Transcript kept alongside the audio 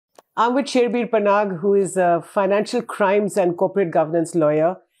I'm with Sherbir Panag, who is a financial crimes and corporate governance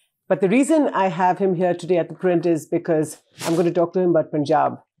lawyer. But the reason I have him here today at ThePrint is because I'm going to talk to him about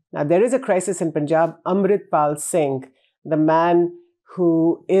Punjab. Now, there is a crisis in Punjab. Amritpal Singh, the man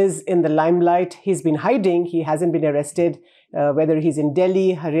who is in the limelight, he's been hiding. He hasn't been arrested, whether he's in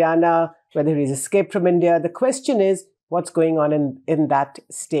Delhi, Haryana, whether he's escaped from India. The question is, what's going on in that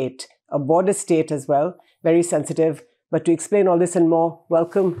state, a border state as well, very sensitive. But to explain all this and more,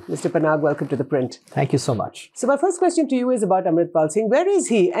 welcome, Mr. Panag, welcome to ThePrint. Thank you so much. So my first question to you is about Amritpal Singh. Where is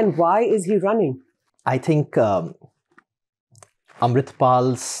he and why is he running? I think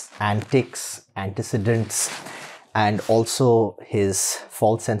Amritpal's antics, antecedents, and also his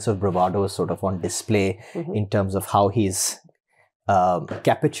false sense of bravado is sort of on display in terms of how he's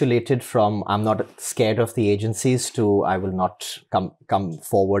capitulated from I'm not scared of the agencies to I will not come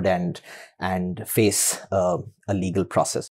forward and face a legal process.